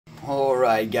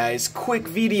Alright guys, quick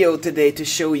video today to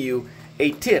show you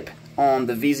a tip on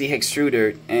the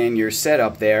Vz-HextrudORT and your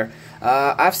setup there.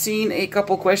 I've seen a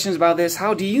couple questions about this.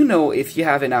 How do you know if you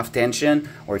have enough tension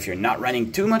or if you're not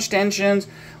running too much tension?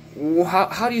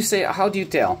 How do you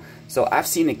tell? So I've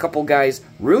seen a couple guys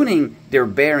ruining their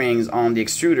bearings on the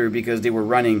extruder because they were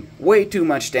running way too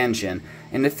much tension.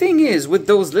 And the thing is, with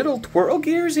those little twirl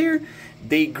gears here,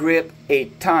 they grip a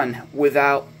ton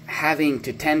without having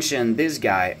to tension this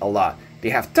guy a lot. They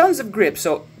have tons of grip,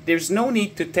 so there's no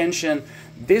need to tension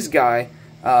this guy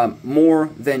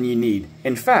more than you need.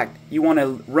 In fact, you want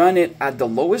to run it at the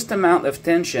lowest amount of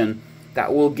tension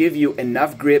that will give you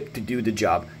enough grip to do the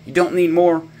job. You don't need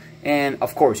more, and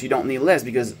of course you don't need less,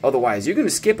 because otherwise you're going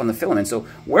to skip on the filament. So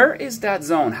where is that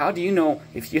zone? How do you know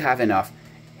if you have enough?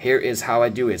 Here is how I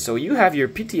do it. So you have your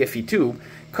PTFE tube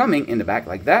coming in the back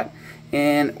like that,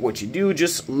 and what you do,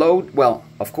 just load, well,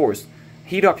 of course,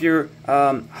 heat up your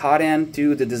hot end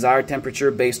to the desired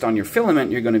temperature based on your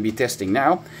filament you're going to be testing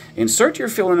now. Insert your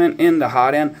filament in the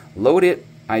hot end, load it.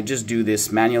 I just do this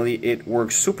manually. It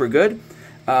works super good.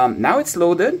 Now it's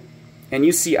loaded, and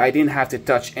you see I didn't have to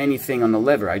touch anything on the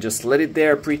lever. I just let it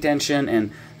there, pre-tension,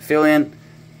 and fill in,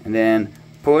 and then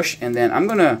push, and then I'm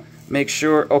going to make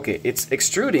sure, okay, it's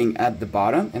extruding at the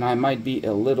bottom, and I might be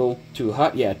a little too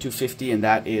hot. Yeah, 250, and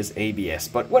that is ABS,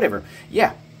 but whatever.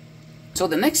 Yeah. So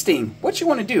the next thing, what you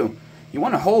want to do, you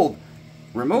want to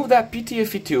remove that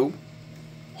PTFE tube,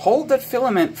 hold that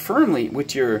filament firmly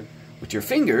with your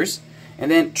fingers,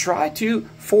 and then try to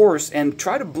force and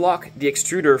try to block the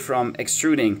extruder from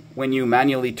extruding when you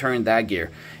manually turn that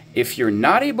gear. If you're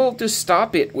not able to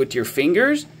stop it with your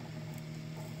fingers,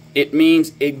 it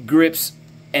means it grips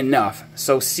enough.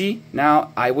 So see,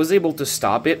 now I was able to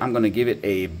stop it. I'm going to give it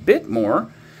a bit more.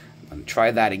 I'm going to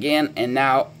try that again, and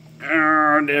now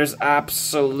there's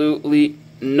absolutely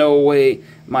no way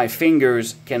my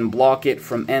fingers can block it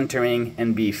from entering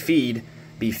and be fed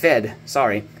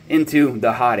into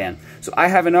the hot end. So I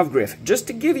have enough grip. Just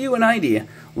to give you an idea,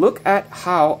 look at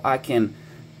how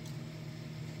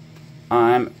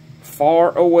I'm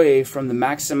far away from the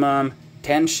maximum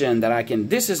tension that I can.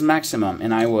 This is maximum,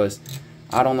 and I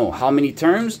don't know how many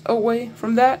turns away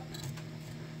from that.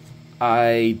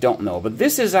 I don't know, but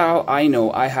this is how I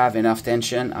know I have enough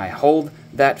tension. I hold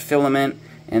that filament,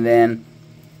 and then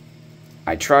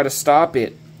I try to stop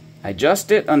it. I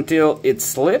adjust it until it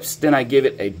slips, then I give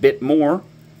it a bit more.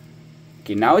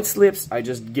 Okay, now it slips, I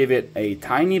just give it a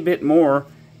tiny bit more,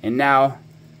 and now,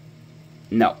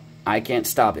 no, I can't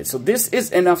stop it. So this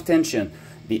is enough tension.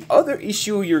 The other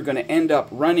issue you're going to end up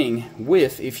running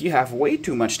with if you have way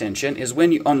too much tension is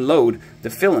when you unload the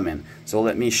filament. So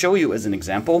let me show you as an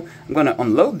example. I'm going to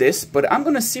unload this, but I'm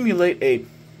going to simulate a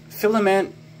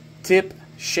filament tip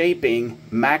shaping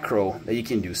macro that you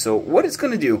can do. So what it's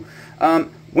going to do,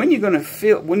 when you're going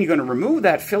to remove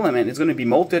that filament, it's going to be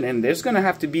molten, and there's going to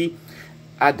have to be,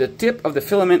 at the tip of the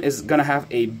filament is going to have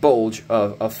a bulge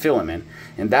of filament.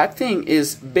 And that thing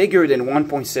is bigger than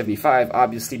 1.75,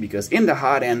 obviously, because in the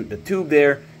hot end, the tube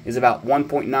there is about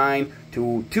 1.9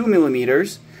 to 2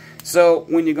 millimeters. So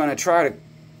when you're going to try to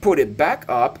put it back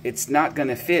up, it's not going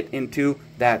to fit into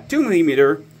that 2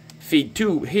 millimeter feed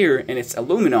tube here, and it's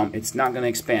aluminum. It's not going to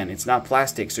expand. It's not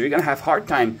plastic. So you're going to have a hard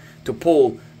time to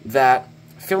pull that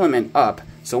filament up.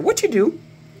 So what you do,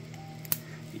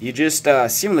 you just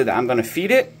simulate that. I'm going to feed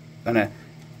it. I'm going to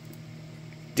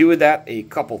do that a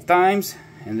couple times,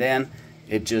 and then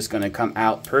it's just going to come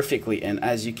out perfectly. And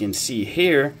as you can see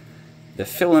here, the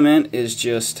filament is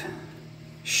just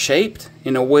shaped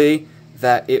in a way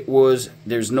that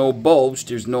there's no bulge,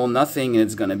 there's no nothing, and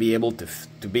it's going to be able to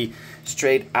be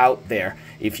straight out there.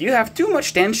 If you have too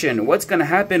much tension, what's going to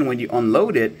happen when you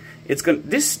unload it,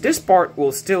 this part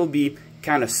will still be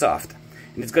kind of soft.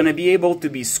 And it's going to be able to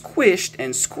be squished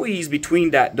and squeezed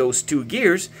between those two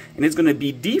gears, and it's going to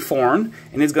be deformed,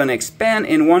 and it's going to expand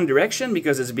in one direction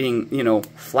because it's being,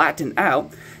 flattened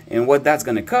out. And what that's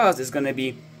going to cause is going to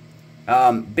be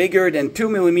bigger than 2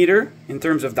 millimeter in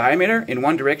terms of diameter in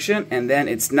one direction, and then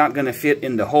it's not going to fit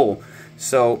in the hole.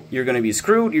 So you're going to be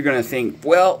screwed. You're going to think,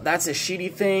 well, that's a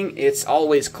shitty thing. It's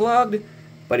always clogged.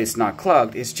 But it's not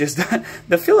clogged, it's just that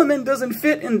the filament doesn't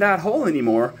fit in that hole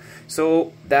anymore.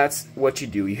 So that's what you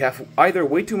do. You have either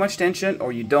way too much tension,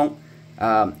 or you don't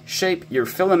shape your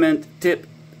filament tip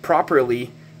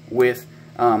properly with,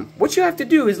 what you have to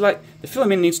do is, like, the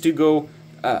filament needs to go,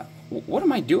 what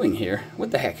am I doing here?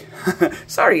 What the heck?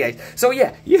 Sorry guys. So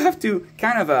yeah, you have to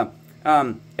kind of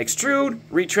extrude,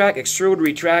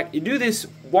 retract. You do this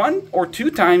 1 or 2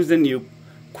 times, then you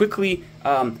quickly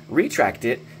retract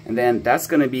it, and then that's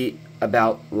going to be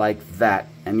about like that,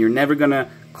 and you're never going to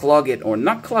clog it, or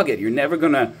not clog it, you're never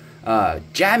gonna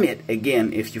jam it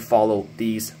again if you follow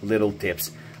these little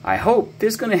tips. I hope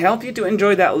this is gonna help you to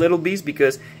enjoy that little beast,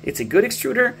 because it's a good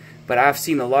extruder, but I've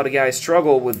seen a lot of guys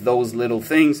struggle with those little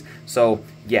things. So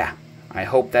yeah, I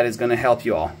hope that is gonna help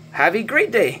you all. Have a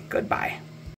great day. Goodbye.